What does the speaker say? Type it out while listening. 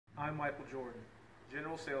I'm Michael Jordan,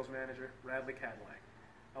 General Sales Manager, Radley Cadillac.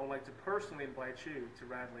 I would like to personally invite you to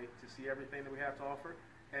Radley to see everything that we have to offer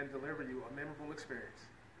and deliver you a memorable experience.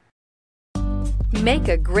 Make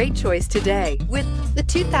a great choice today with the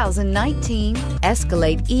 2019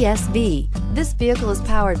 Escalade ESV. This vehicle is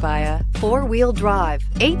powered by a 4-wheel drive,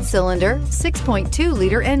 8-cylinder,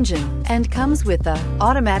 6.2-liter engine and comes with an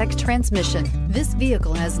automatic transmission. This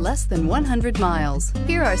vehicle has less than 100 miles.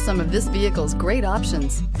 Here are some of this vehicle's great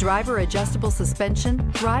options: driver adjustable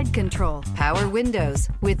suspension, ride control, power windows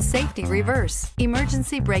with safety reverse,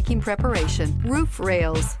 emergency braking preparation, roof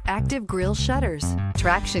rails, active grille shutters,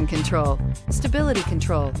 traction control, stability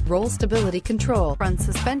control, roll stability control, front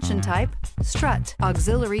suspension type, strut,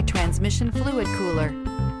 auxiliary transmission fluid cooler.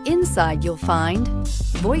 Inside you'll find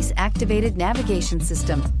voice-activated navigation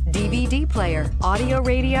system, DVD player, audio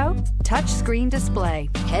radio, touchscreen display,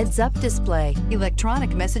 heads-up display, electronic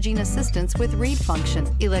messaging assistance with read function,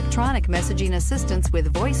 electronic messaging assistance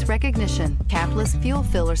with voice recognition, capless fuel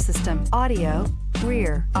filler system, audio,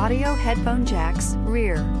 rear, audio headphone jacks,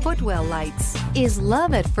 rear, footwell lights. Is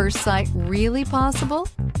love at first sight really possible?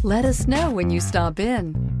 Let us know when you stop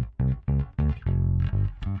in.